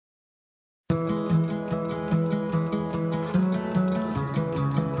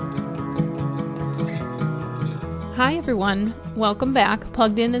Hi everyone, welcome back.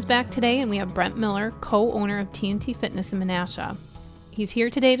 Plugged In is back today, and we have Brent Miller, co-owner of TNT Fitness in Menasha. He's here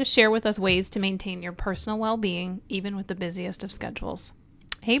today to share with us ways to maintain your personal well-being, even with the busiest of schedules.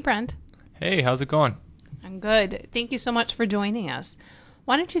 Hey Brent. Hey, how's it going? I'm good. Thank you so much for joining us.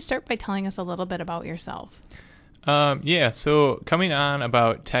 Why don't you start by telling us a little bit about yourself? So coming on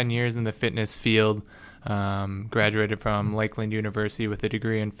about 10 years in the fitness field, graduated from Lakeland University with a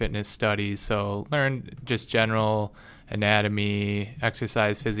degree in fitness studies, so learned just general anatomy,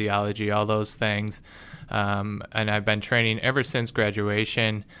 exercise physiology, all those things. And I've been training ever since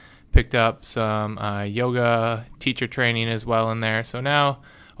graduation, picked up some yoga teacher training as well in there. So now,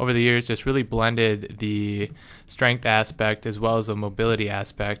 over the years, just really blended the strength aspect as well as the mobility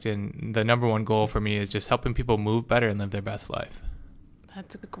aspect. And the number one goal for me is just helping people move better and live their best life.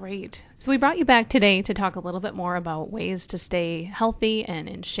 That's great. So we brought you back today to talk a little bit more about ways to stay healthy and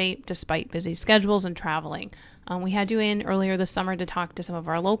in shape despite busy schedules and traveling. We had you in earlier this summer to talk to some of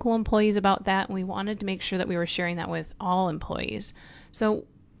our local employees about that, and we wanted to make sure that we were sharing that with all employees. So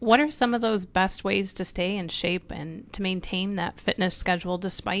what are some of those best ways to stay in shape and to maintain that fitness schedule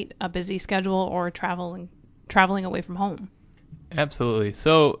despite a busy schedule or traveling away from home? Absolutely.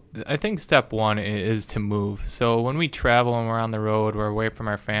 So I think step one is to move. So when we travel and we're on the road, we're away from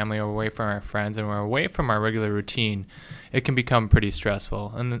our family, or away from our friends, and we're away from our regular routine, it can become pretty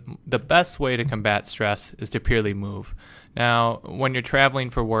stressful. And the best way to combat stress is to purely move. Now, when you're traveling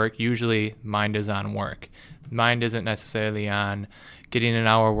for work, usually mind is on work. Mind isn't necessarily on getting an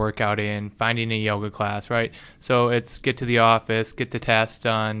hour workout in, finding a yoga class, right? So it's get to the office, get the tasks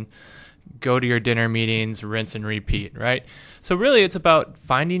done, go to your dinner meetings, rinse and repeat, right? So really it's about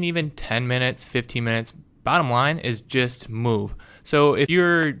finding even 10 minutes, 15 minutes. Bottom line is just move. So if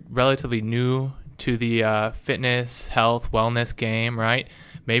you're relatively new to the fitness, health, wellness game, right?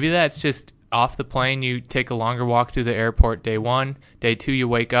 Maybe that's just off the plane, you take a longer walk through the airport day one. Day two, you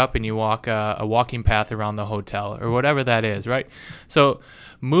wake up and you walk a walking path around the hotel or whatever that is, right? So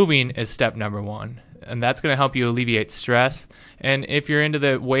moving is step number one. And that's going to help you alleviate stress. And if you're into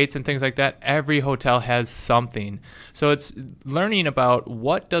the weights and things like that, every hotel has something. So it's learning about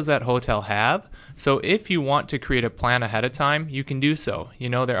what does that hotel have. So if you want to create a plan ahead of time, you can do so. You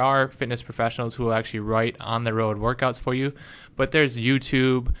know, there are fitness professionals who will actually write on the road workouts for you. But there's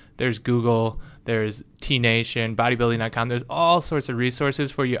YouTube, there's Google, there's T-Nation, bodybuilding.com. There's all sorts of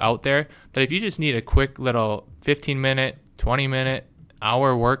resources for you out there that if you just need a quick little 15-minute, 20-minute,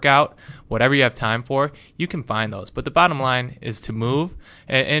 hour workout, whatever you have time for, you can find those. But the bottom line is to move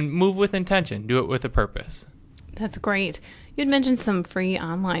and move with intention. Do it with a purpose. That's great. You'd mentioned some free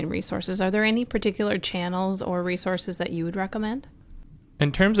online resources. Are there any particular channels or resources that you would recommend?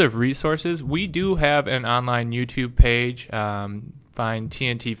 In terms of resources, we do have an online YouTube page. Find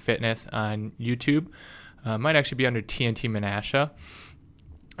TNT Fitness on YouTube. Might actually be under TNT Menasha.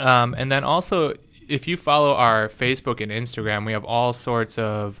 And then also, if you follow our Facebook and Instagram, we have all sorts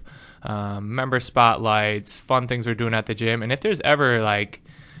of member spotlights, fun things we're doing at the gym. And if there's ever like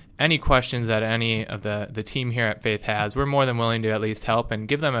any questions that any of the team here at Faith has, we're more than willing to at least help and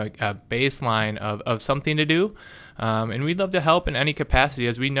give them a baseline of something to do. And we'd love to help in any capacity,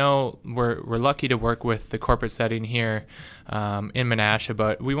 as we know we're lucky to work with the corporate setting here in Menasha,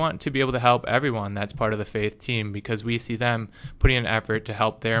 but we want to be able to help everyone that's part of the Faith team because we see them putting an effort to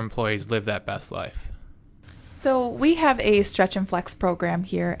help their employees live that best life. So we have a stretch and flex program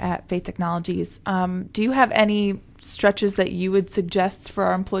here at Faith Technologies. Do you have any stretches that you would suggest for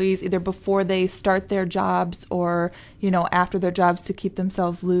our employees either before they start their jobs or, after their jobs to keep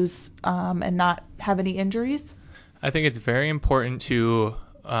themselves loose and not have any injuries? I think it's very important to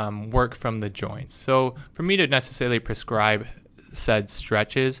work from the joints. So for me to necessarily prescribe said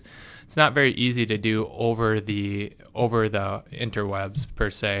stretches, it's not very easy to do over the interwebs per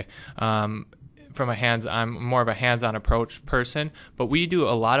se. I'm more of a hands-on approach person, but we do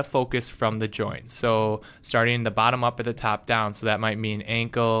a lot of focus from the joints. So starting the bottom up at the top down. So that might mean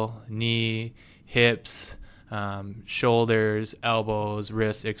ankle, knee, hips, shoulders, elbows,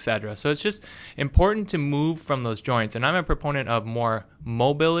 wrists, etc. So it's just important to move from those joints. And I'm a proponent of more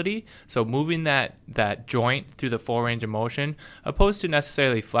mobility, so moving that joint through the full range of motion, opposed to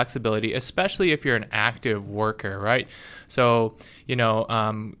necessarily flexibility, especially if you're an active worker, right? So,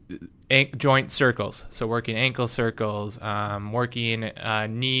 joint circles, so working ankle circles, working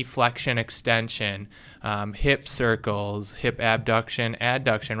knee flexion extension, hip circles, hip abduction,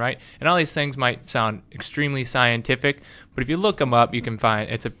 adduction, right? And all these things might sound extremely scientific, but if you look them up, you can find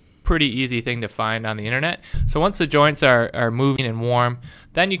it's a pretty easy thing to find on the internet. So once the joints are moving and warm,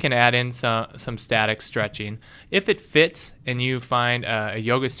 then you can add in some static stretching. If it fits and you find a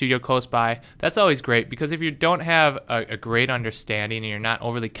yoga studio close by, that's always great, because if you don't have a great understanding and you're not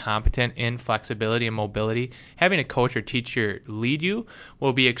overly competent in flexibility and mobility, having a coach or teacher lead you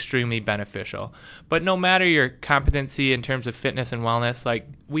will be extremely beneficial. But no matter your competency in terms of fitness and wellness, like,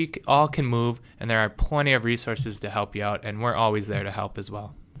 we all can move, and there are plenty of resources to help you out, and we're always there to help as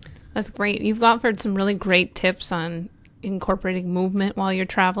well. That's great. You've offered some really great tips on incorporating movement while you're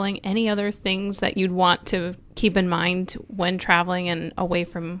traveling. Any other things that you'd want to keep in mind when traveling and away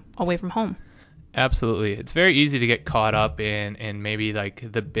from home? Absolutely. It's very easy to get caught up in maybe like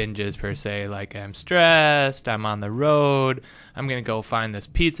the binges per se, like I'm stressed, I'm on the road, I'm going to go find this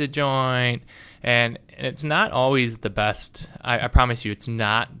pizza joint. And it's not always the best. I promise you, it's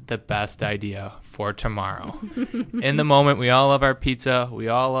not the best idea for tomorrow. In the moment, we all love our pizza, we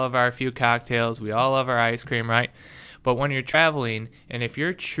all love our few cocktails, we all love our ice cream, right? But when you're traveling, and if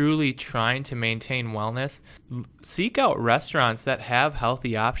you're truly trying to maintain wellness, seek out restaurants that have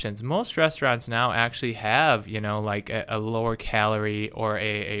healthy options. Most restaurants now actually have, like a lower calorie or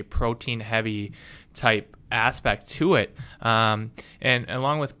a protein heavy type aspect to it. And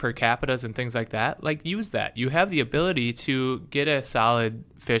along with per capitas and things like that, like, use that. You have the ability to get a solid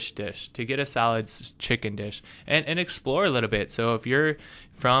fish dish, to get a solid chicken dish, and explore a little bit. So if you're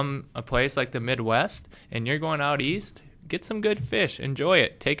from a place like the Midwest and you're going out east, get some good fish, enjoy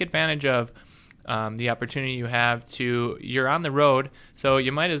it, take advantage of the opportunity you have to, you're on the road, so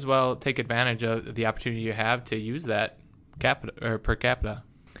you might as well take advantage of the opportunity you have to use that per capita.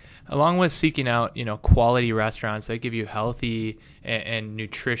 Along with seeking out, quality restaurants that give you healthy and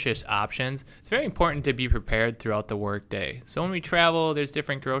nutritious options, it's very important to be prepared throughout the workday. So when we travel, there's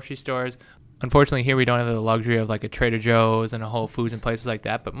different grocery stores. Unfortunately, here we don't have the luxury of like a Trader Joe's and a Whole Foods and places like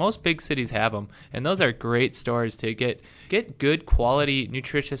that, but most big cities have them, and those are great stores to get good quality,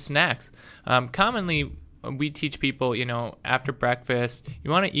 nutritious snacks. Commonly, we teach people, after breakfast, you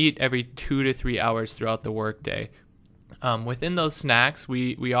want to eat every 2 to 3 hours throughout the workday. Within those snacks,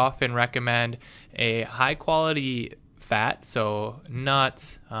 we often recommend a high quality fat, so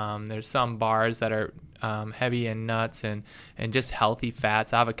nuts. There's some bars that are heavy in nuts and just healthy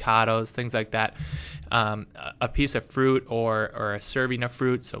fats, avocados, things like that. A piece of fruit or a serving of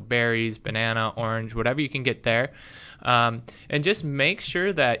fruit, so berries, banana, orange, whatever you can get there. And just make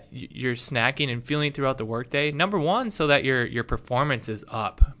sure that you're snacking and fueling throughout the workday. Number one, so that your performance is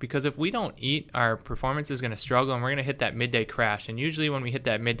up. Because if we don't eat, our performance is going to struggle, and we're going to hit that midday crash. And usually when we hit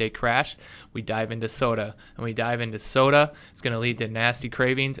that midday crash, we dive into soda. And we dive into soda, it's going to lead to nasty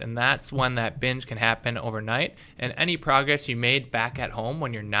cravings, and that's when that binge can happen overnight. And any progress you made back at home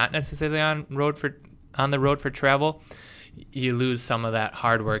when you're not necessarily on the road for travel, you lose some of that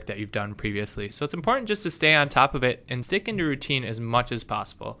hard work that you've done previously. So it's important just to stay on top of it and stick into routine as much as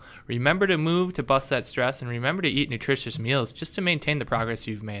possible. Remember to move to bust that stress, and remember to eat nutritious meals just to maintain the progress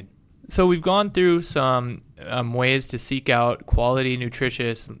you've made. So we've gone through some ways to seek out quality,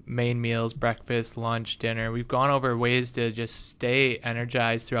 nutritious main meals, breakfast, lunch, dinner. We've gone over ways to just stay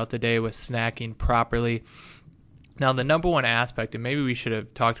energized throughout the day with snacking properly. Now, the number one aspect, and maybe we should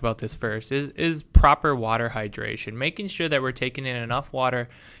have talked about this first, is proper water hydration, making sure that we're taking in enough water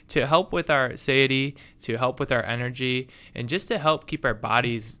to help with our satiety, to help with our energy, and just to help keep our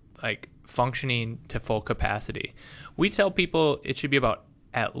bodies functioning to full capacity. We tell people it should be about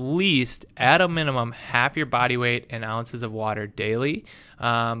at least, at a minimum, half your body weight in ounces of water daily.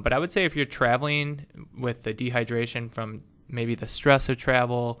 But I would say if you're traveling with the dehydration from maybe the stress of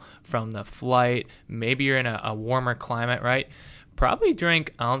travel, from the flight, maybe you're in a warmer climate, right? Probably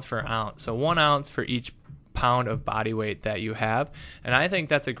drink ounce for ounce. So 1 ounce for each pound of body weight that you have. And I think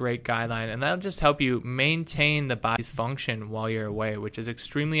that's a great guideline, and that'll just help you maintain the body's function while you're away, which is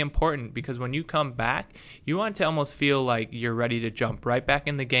extremely important, because when you come back, you want to almost feel like you're ready to jump right back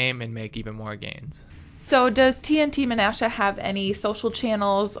in the game and make even more gains. So does TNT Menasha have any social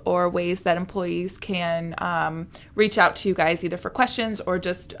channels or ways that employees can reach out to you guys either for questions or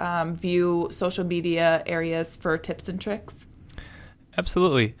just view social media areas for tips and tricks?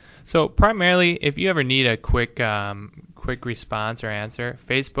 Absolutely. So primarily, if you ever need a quick response or answer,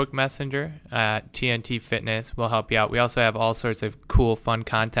 Facebook Messenger at TNT Fitness will help you out. We also have all sorts of cool, fun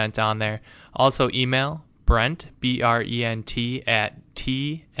content on there. Also email Brent, Brent, at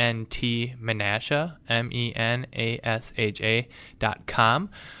TNTmenasha,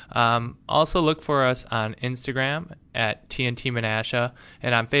 menasha.com. Also look for us on Instagram at TNT Menasha,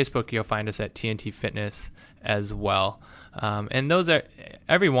 and on Facebook you'll find us at TNT Fitness as well. And those are,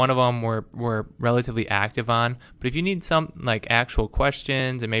 every one of them we're relatively active on. But if you need some like actual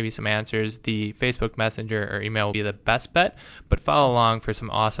questions and maybe some answers, the Facebook Messenger or email will be the best bet. But follow along for some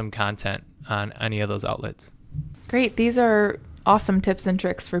awesome content on any of those outlets. Great. These are awesome tips and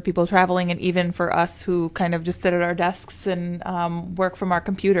tricks for people traveling, and even for us who kind of just sit at our desks and work from our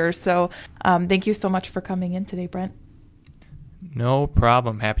computers. So thank you so much for coming in today, Brent. No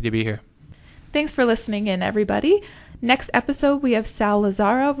problem. Happy to be here. Thanks for listening in, everybody. Next episode, we have Sal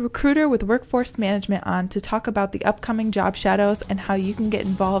Lazaro, recruiter with Workforce Management, on to talk about the upcoming job shadows and how you can get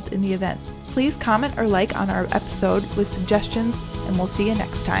involved in the event. Please comment or like on our episode with suggestions, and we'll see you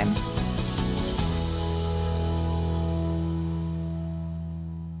next time.